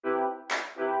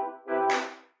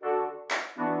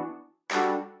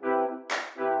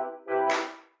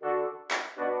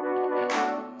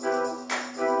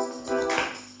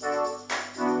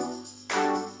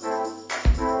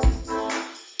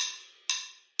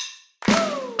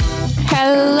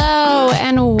Hello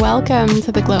and welcome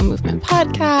to the Glow Movement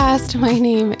Podcast. My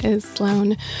name is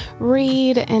Sloan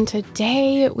Reed, and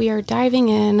today we are diving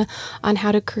in on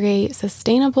how to create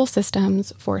sustainable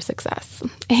systems for success,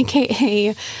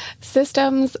 aka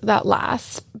systems that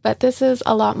last. But this is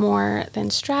a lot more than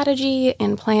strategy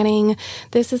and planning.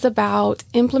 This is about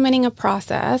implementing a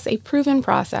process, a proven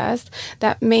process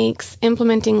that makes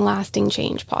implementing lasting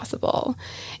change possible.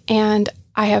 And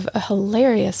I have a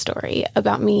hilarious story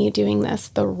about me doing this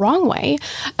the wrong way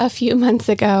a few months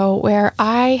ago, where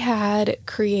I had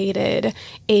created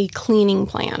a cleaning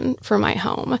plan for my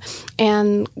home.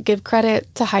 And give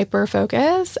credit to Hyper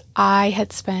Focus, I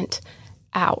had spent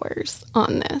hours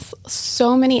on this,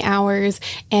 so many hours,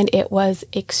 and it was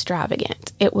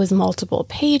extravagant. It was multiple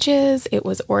pages. It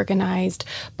was organized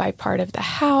by part of the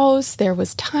house. There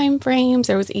was time frames.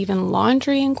 There was even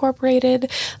laundry incorporated.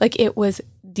 Like, it was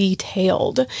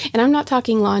detailed. And I'm not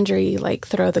talking laundry like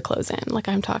throw the clothes in. Like,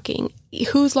 I'm talking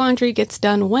whose laundry gets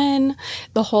done when,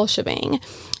 the whole shebang.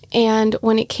 And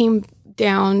when it came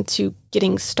down to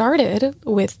getting started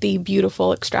with the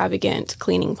beautiful, extravagant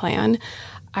cleaning plan,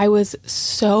 I was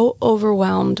so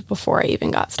overwhelmed before I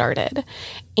even got started.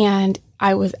 And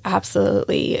I was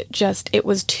absolutely it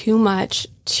was too much,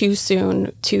 too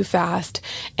soon, too fast,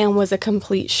 and was a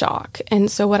complete shock. And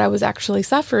so what I was actually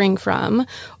suffering from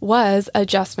was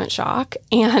adjustment shock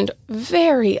and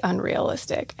very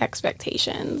unrealistic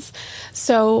expectations.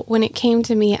 So when it came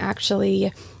to me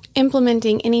actually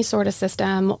implementing any sort of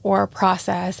system or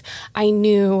process, I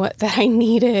knew that I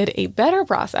needed a better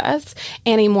process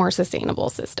and a more sustainable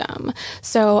system.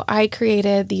 So I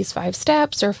created these 5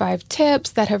 steps or 5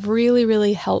 tips that have really,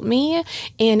 really helped me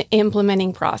in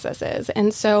implementing processes.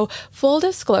 And so, full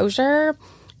disclosure,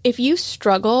 if you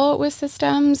struggle with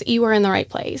systems, you are in the right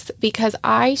place, because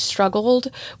I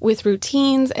struggled with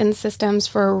routines and systems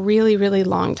for a really, really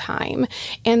long time.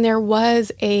 And there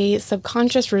was a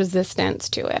subconscious resistance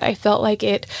to it. I felt like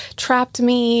it trapped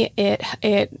me. It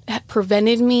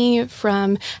prevented me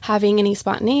from having any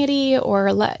spontaneity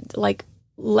or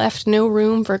left no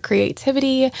room for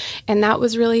creativity. And that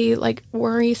was really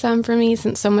worrisome for me,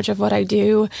 since so much of what I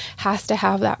do has to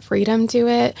have that freedom to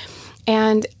it.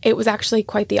 And it was actually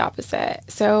quite the opposite.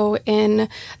 So in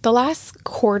the last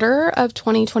quarter of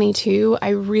 2022, I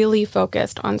really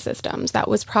focused on systems. That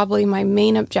was probably my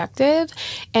main objective.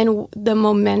 And the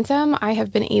momentum I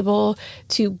have been able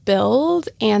to build,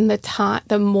 and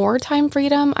the more time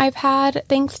freedom I've had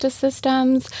thanks to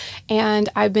systems, and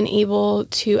I've been able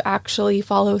to actually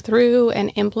follow through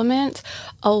and implement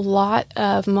a lot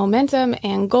of momentum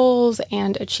and goals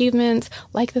and achievements,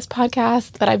 like this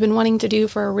podcast that I've been wanting to do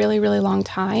for a really, really long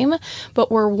time, but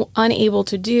were unable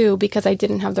to do because I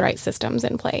didn't have the right systems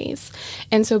in place.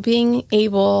 And so being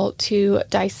able to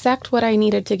dissect what I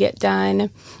needed to get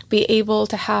done, be able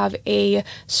to have a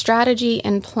strategy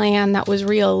and plan that was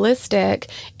realistic,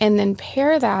 and then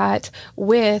pair that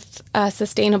with a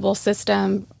sustainable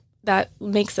system that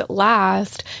makes it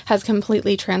last, has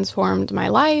completely transformed my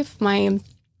life,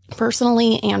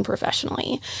 personally and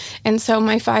professionally. And so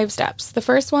my 5 steps. The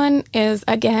first one is,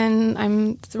 again,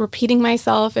 I'm repeating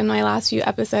myself in my last few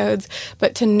episodes,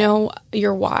 but to know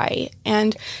your why.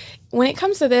 And when it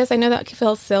comes to this, I know that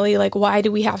feels silly. Like, why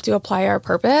do we have to apply our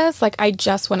purpose? Like, I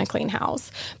just want a clean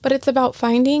house. But it's about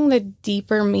finding the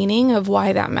deeper meaning of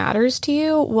why that matters to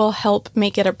you will help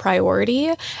make it a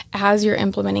priority as you're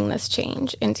implementing this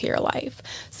change into your life.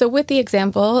 So with the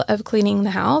example of cleaning the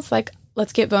house,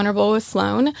 let's get vulnerable with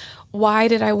Sloan. Why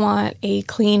did I want a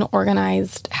clean,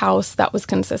 organized house that was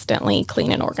consistently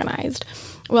clean and organized?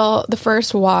 Well, the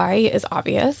first why is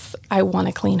obvious. I want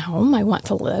a clean home. I want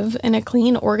to live in a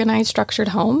clean, organized, structured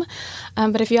home.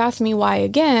 But if you ask me why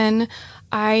again,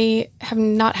 I have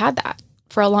not had that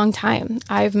for a long time.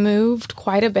 I've moved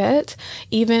quite a bit,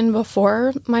 even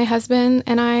before my husband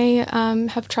and I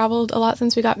have traveled a lot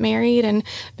since we got married, and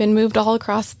been moved all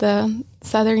across the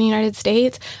southern United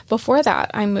States. Before that,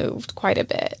 I moved quite a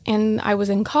bit, and I was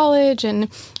in college and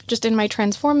just in my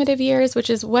transformative years, which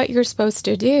is what you're supposed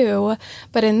to do.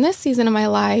 But in this season of my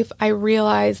life, I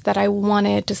realized that I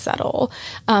wanted to settle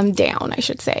down, I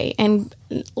should say, and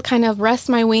kind of rest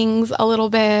my wings a little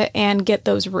bit and get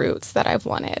those roots that I've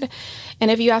wanted. And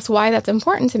if you ask why that's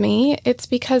important to me, it's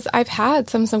because I've had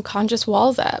some subconscious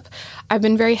walls up. I've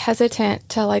been very hesitant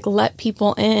to let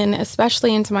people in,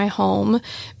 especially into my home,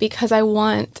 because I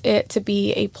want it to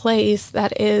be a place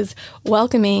that is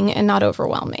welcoming and not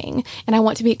overwhelming. And I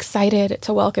want to be excited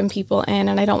to welcome people in,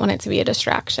 and I don't want it to be a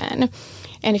distraction.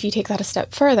 And if you take that a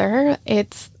step further,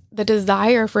 it's the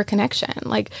desire for connection.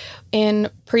 Like in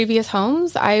previous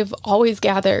homes, I've always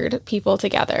gathered people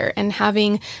together, and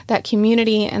having that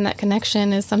community and that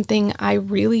connection is something I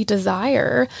really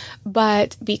desire.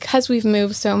 But because we've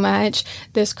moved so much,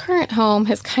 this current home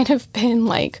has kind of been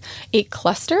like a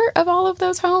cluster of all of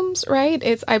those homes, right?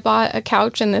 I bought a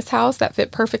couch in this house that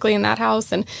fit perfectly in that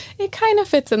house, and it kind of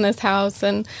fits in this house.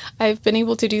 And I've been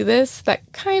able to do this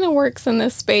that kind of works in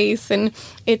this space, and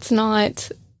it's not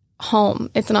home.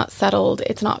 It's not settled.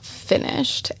 It's not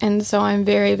finished. And so I'm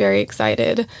very, very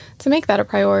excited to make that a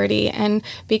priority. And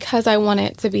because I want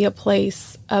it to be a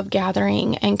place of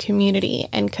gathering and community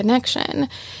and connection.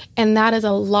 And that is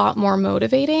a lot more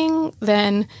motivating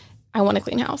than I want a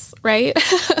clean house, right?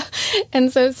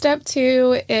 And so step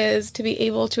 2 is to be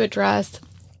able to address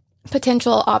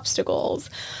potential obstacles.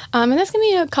 And this can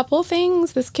be a couple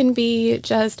things. This can be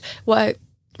just what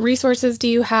resources do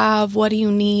you have? What do you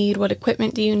need? What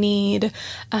equipment do you need?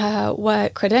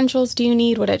 What credentials do you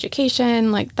need? What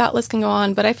education? Like that list can go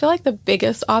on. But I feel like the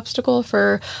biggest obstacle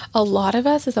for a lot of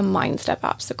us is a mind step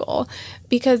obstacle.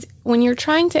 Because when you're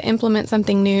trying to implement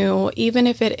something new, even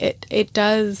if it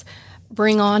does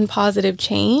bring on positive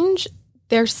change,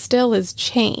 there still is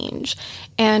change.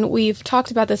 And we've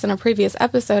talked about this in a previous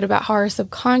episode about how our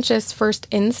subconscious first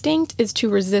instinct is to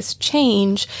resist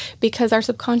change because our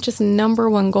subconscious number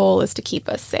one goal is to keep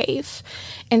us safe.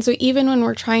 And so even when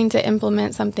we're trying to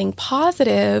implement something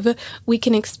positive, we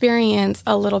can experience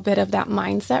a little bit of that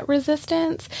mindset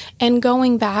resistance. And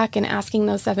going back and asking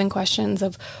those 7 questions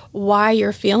of why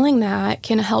you're feeling that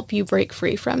can help you break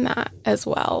free from that as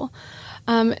well.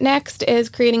 Next is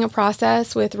creating a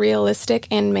process with realistic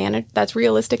and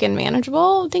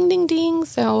manageable. Ding, ding, ding.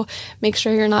 So make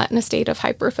sure you're not in a state of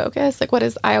hyper focus.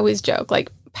 I always joke,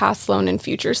 like past Sloan and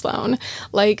future Sloan.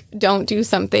 Like, don't do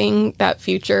something that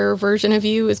future version of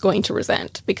you is going to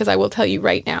resent, because I will tell you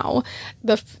right now,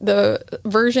 the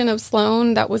version of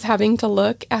Sloan that was having to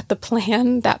look at the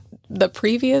plan that the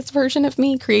previous version of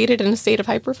me created in a state of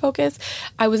hyperfocus,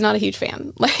 I was not a huge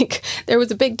fan. Like, there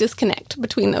was a big disconnect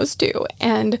between those two.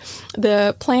 And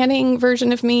the planning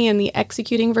version of me and the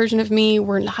executing version of me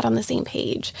were not on the same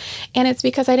page. And it's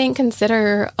because I didn't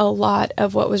consider a lot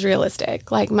of what was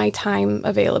realistic, like my time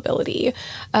availability,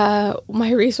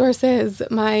 my resources,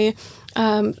 my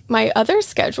other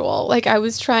schedule. Like, I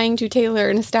was trying to tailor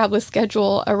an established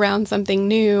schedule around something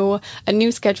new, a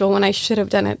new schedule, when I should have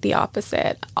done it the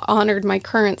opposite, honored my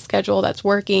current schedule that's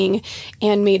working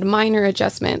and made minor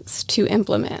adjustments to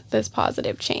implement this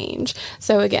positive change.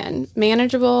 So again,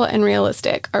 manageable and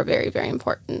realistic are very, very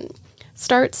important.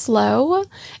 Start slow,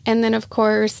 and then, of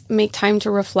course, make time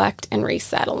to reflect and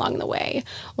reset along the way.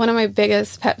 One of my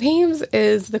biggest pet peeves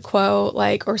is the quote,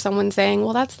 or someone saying,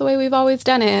 well, that's the way we've always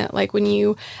done it. Like, when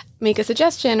you make a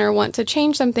suggestion or want to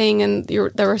change something and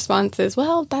the response is,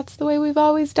 well, that's the way we've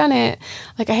always done it.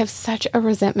 Like, I have such a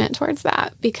resentment towards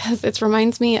that, because it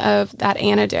reminds me of that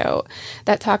anecdote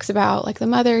that talks about, the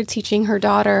mother teaching her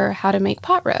daughter how to make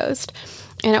pot roast.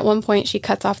 And at one point she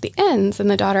cuts off the ends, and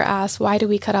the daughter asks, why do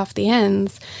we cut off the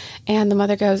ends? And the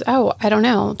mother goes, oh, I don't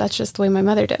know. That's just the way my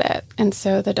mother did it. And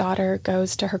so the daughter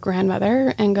goes to her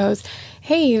grandmother and goes,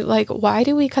 hey, why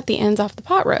do we cut the ends off the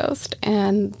pot roast?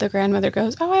 And the grandmother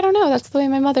goes, oh, I don't know. That's the way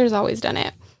my mother's always done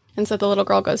it. And so the little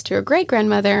girl goes to her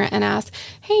great-grandmother and asks,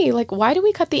 hey, why do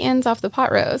we cut the ends off the pot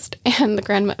roast? And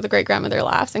the great-grandmother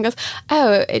laughs and goes,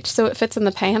 oh, so it fits in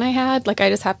the pan I had.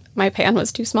 My pan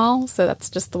was too small, so that's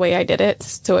just the way I did it,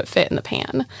 so it fit in the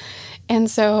pan. And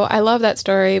so I love that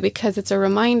story because it's a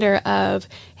reminder of,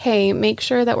 hey, make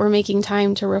sure that we're making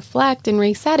time to reflect and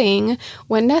resetting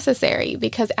when necessary,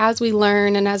 because as we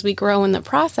learn and as we grow in the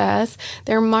process,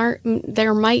 there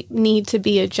might need to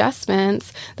be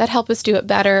adjustments that help us do it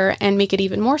better and make it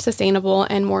even more sustainable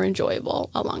and more enjoyable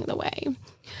along the way.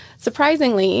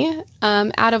 Surprisingly,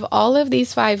 out of all of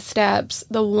these 5 steps,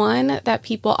 the one that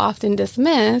people often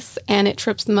dismiss and it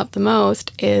trips them up the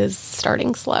most is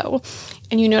starting slow.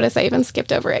 And you notice I even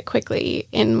skipped over it quickly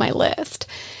in my list.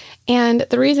 And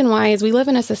the reason why is we live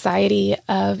in a society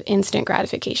of instant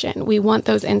gratification. We want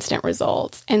those instant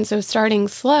results. And so starting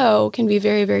slow can be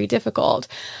very, very difficult.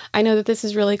 I know that this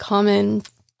is really common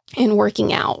in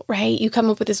working out, right? You come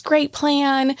up with this great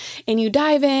plan and you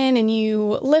dive in and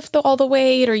you lift all the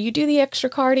weight or you do the extra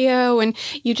cardio and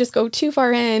you just go too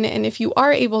far in. And if you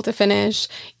are able to finish,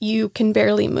 you can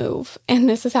barely move. And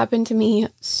this has happened to me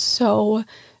so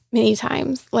many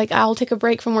times. I'll take a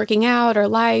break from working out or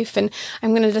life and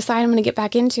I'm going to decide I'm going to get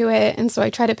back into it. And so I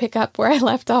try to pick up where I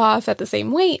left off at the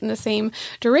same weight and the same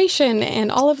duration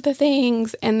and all of the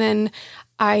things. And then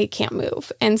I can't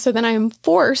move. And so then I'm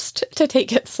forced to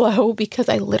take it slow because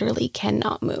I literally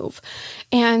cannot move.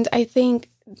 And I think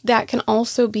that can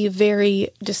also be very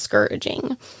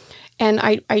discouraging. And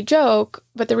I joke,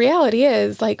 but the reality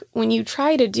is, like, when you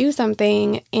try to do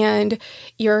something and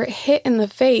you're hit in the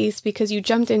face because you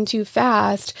jumped in too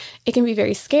fast, it can be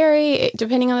very scary.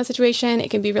 Depending on the situation, it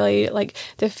can be really like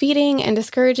defeating and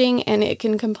discouraging, and it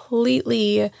can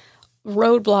completely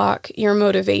roadblock your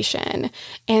motivation.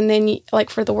 And then, like,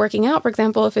 for the working out, for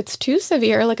example, if it's too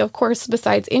severe, like, of course,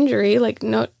 besides injury, like,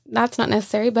 no, that's not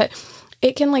necessary, but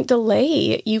it can like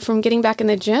delay you from getting back in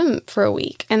the gym for a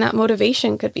week, and that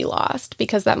motivation could be lost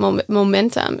because that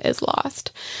momentum is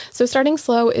lost. So starting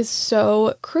slow is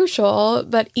so crucial,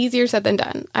 but easier said than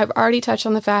done. I've already touched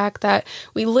on the fact that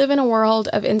we live in a world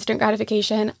of instant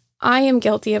gratification. I am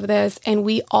guilty of this, and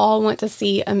we all want to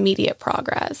see immediate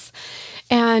progress.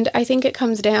 And I think it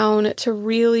comes down to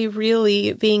really,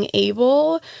 really being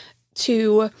able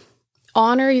to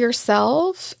honor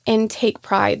yourself and take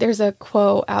pride. There's a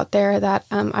quote out there that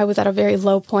I was at a very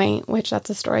low point, which that's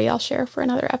a story I'll share for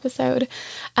another episode.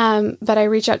 But I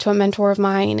reached out to a mentor of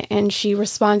mine, and she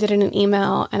responded in an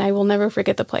email, and I will never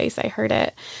forget the place I heard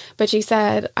it. But she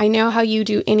said, "I know how you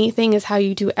do anything is how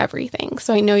you do everything.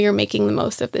 So I know you're making the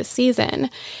most of this season."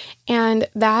 And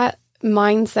that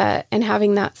mindset and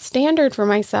having that standard for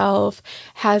myself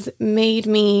has made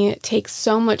me take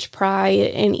so much pride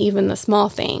in even the small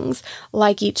things,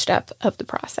 like each step of the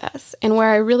process. And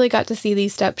where I really got to see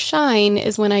these steps shine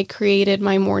is when I created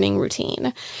my morning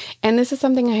routine. And this is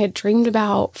something I had dreamed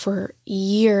about for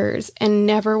years and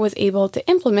never was able to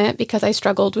implement because I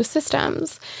struggled with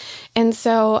systems. And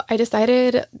so I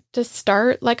decided to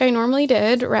start like I normally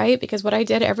did, right? Because what I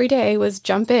did every day was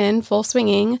jump in full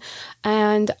swinging,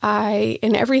 and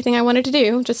in everything I wanted to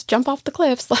do, just jump off the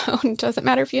cliff slow. It doesn't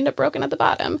matter if you end up broken at the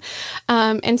bottom.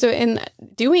 And so in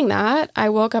doing that, I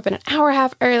woke up an hour and a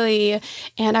half early,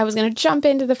 and I was going to jump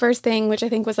into the first thing, which I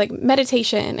think was like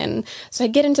meditation. And so I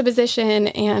get into position,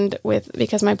 and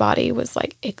because my body was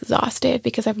like exhausted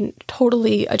because I'm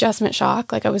totally adjustment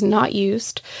shock. Like I was not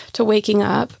used to waking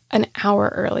up an hour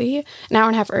and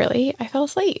a half early, I fell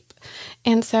asleep.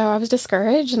 And so I was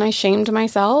discouraged, and I shamed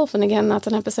myself. And again, that's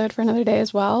an episode for another day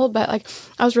as well. But like,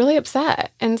 I was really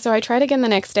upset. And so I tried again the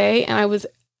next day, and I was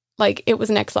like, it was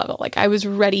next level. Like I was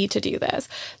ready to do this.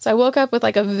 So I woke up with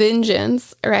like a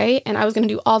vengeance, right? And I was going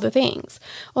to do all the things.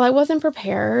 Well, I wasn't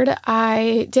prepared.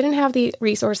 I didn't have the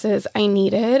resources I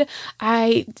needed.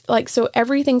 So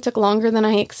everything took longer than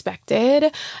I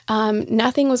expected.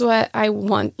 Nothing was what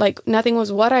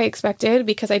I expected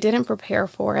because I didn't prepare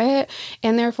for it.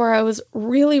 And therefore I was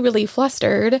really, really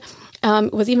flustered.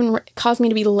 Was even caused me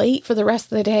to be late for the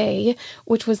rest of the day,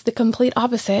 which was the complete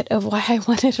opposite of why I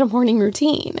wanted a morning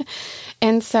routine.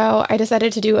 And so I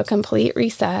decided to do a complete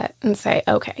reset and say,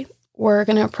 okay, we're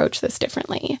going to approach this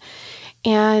differently.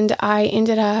 And I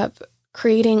ended up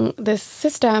creating this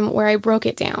system where I broke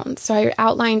it down. So I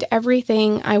outlined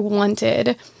everything I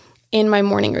wanted in my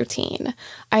morning routine.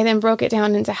 I then broke it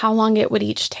down into how long it would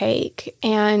each take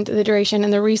and the duration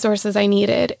and the resources I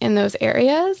needed in those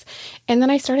areas. And then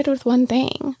I started with one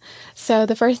thing. So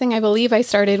the first thing I believe I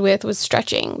started with was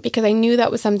stretching, because I knew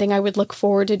that was something I would look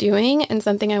forward to doing and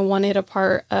something I wanted a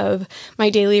part of my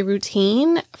daily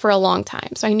routine for a long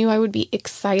time. So I knew I would be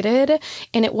excited,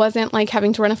 and it wasn't like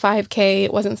having to run a 5K.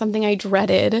 It wasn't something I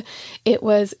dreaded. It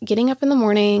was getting up in the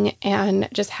morning and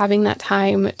just having that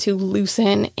time to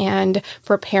loosen and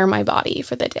prepare my body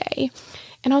for the day.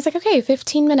 And I was like, okay,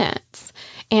 15 minutes.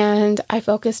 And I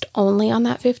focused only on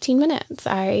that 15 minutes.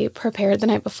 I prepared the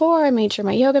night before. I made sure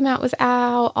my yoga mat was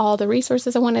out, all the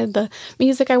resources I wanted, the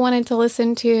music I wanted to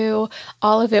listen to,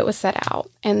 all of it was set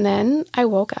out. And then I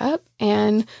woke up,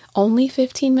 and only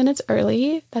 15 minutes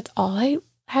early, that's all I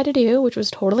had to do, which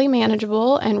was totally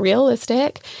manageable and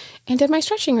realistic, and did my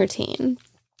stretching routine.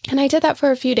 And I did that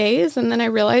for a few days, and then I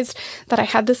realized that I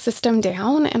had the system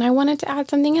down and I wanted to add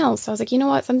something else. So I was like, you know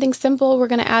what, something simple. We're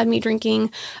going to add me drinking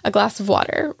a glass of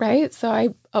water, right? So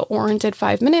I warranted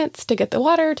 5 minutes to get the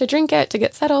water, to drink it, to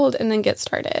get settled, and then get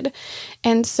started.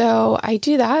 And so I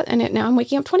do that, and now I'm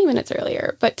waking up 20 minutes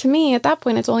earlier. But to me, at that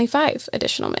point, it's only 5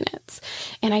 additional minutes.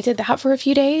 And I did that for a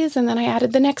few days, and then I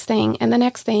added the next thing and the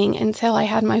next thing until I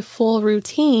had my full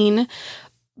routine.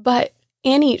 But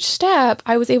in each step,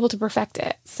 I was able to perfect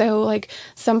it. So like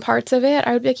some parts of it,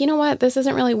 I would be like, you know what, this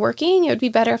isn't really working. It would be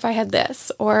better if I had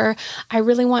this, or I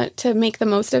really want to make the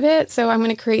most of it, so I'm going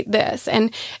to create this.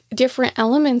 And different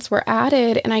elements were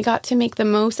added, and I got to make the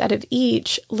most out of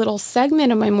each little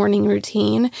segment of my morning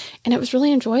routine. And it was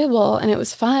really enjoyable, and it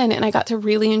was fun. And I got to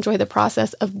really enjoy the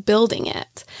process of building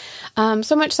it.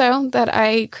 So much so that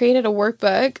I created a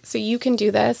workbook so you can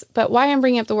do this. But why I'm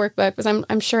bringing up the workbook is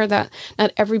I'm sure that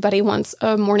not everybody wants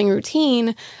a morning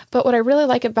routine. But what I really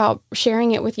like about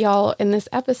sharing it with y'all in this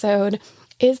episode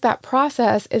is that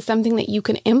process is something that you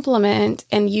can implement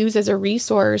and use as a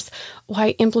resource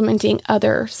while implementing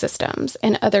other systems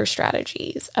and other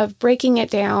strategies of breaking it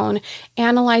down,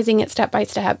 analyzing it step by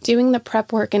step, doing the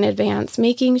prep work in advance,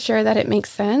 making sure that it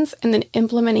makes sense, and then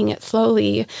implementing it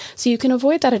slowly so you can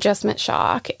avoid that adjustment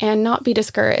shock and not be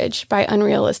discouraged by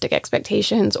unrealistic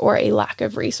expectations or a lack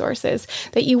of resources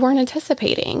that you weren't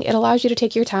anticipating. It allows you to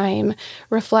take your time,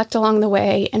 reflect along the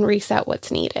way, and reset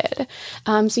what's needed.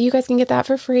 So you guys can get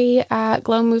that for free at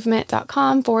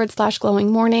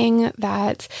glowmovement.com/glowing morning.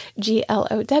 That's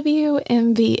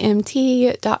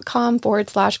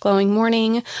glowmvmt.com/glowing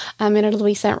morning. And it'll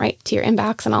be sent right to your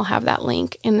inbox, and I'll have that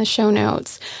link in the show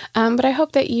notes. But I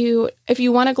hope that if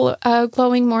you want a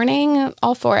glowing morning,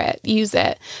 all for it, use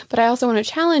it. But I also want to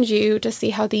challenge you to see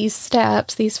how these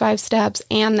 5 steps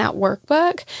and that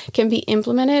workbook can be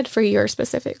implemented for your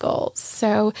specific goals.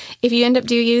 So if you end up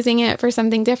using it for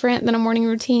something different than a morning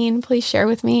routine, please share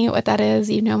with me what that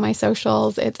is. You know my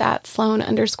socials. It's at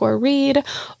Sloan_Reed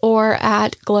or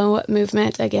at Glow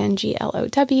Movement. Again,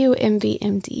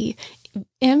 GLOWMVMT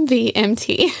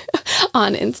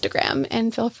on Instagram,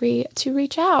 and feel free to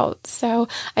reach out. So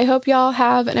I hope y'all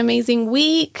have an amazing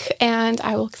week, and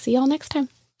I will see y'all next time.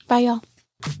 Bye, y'all.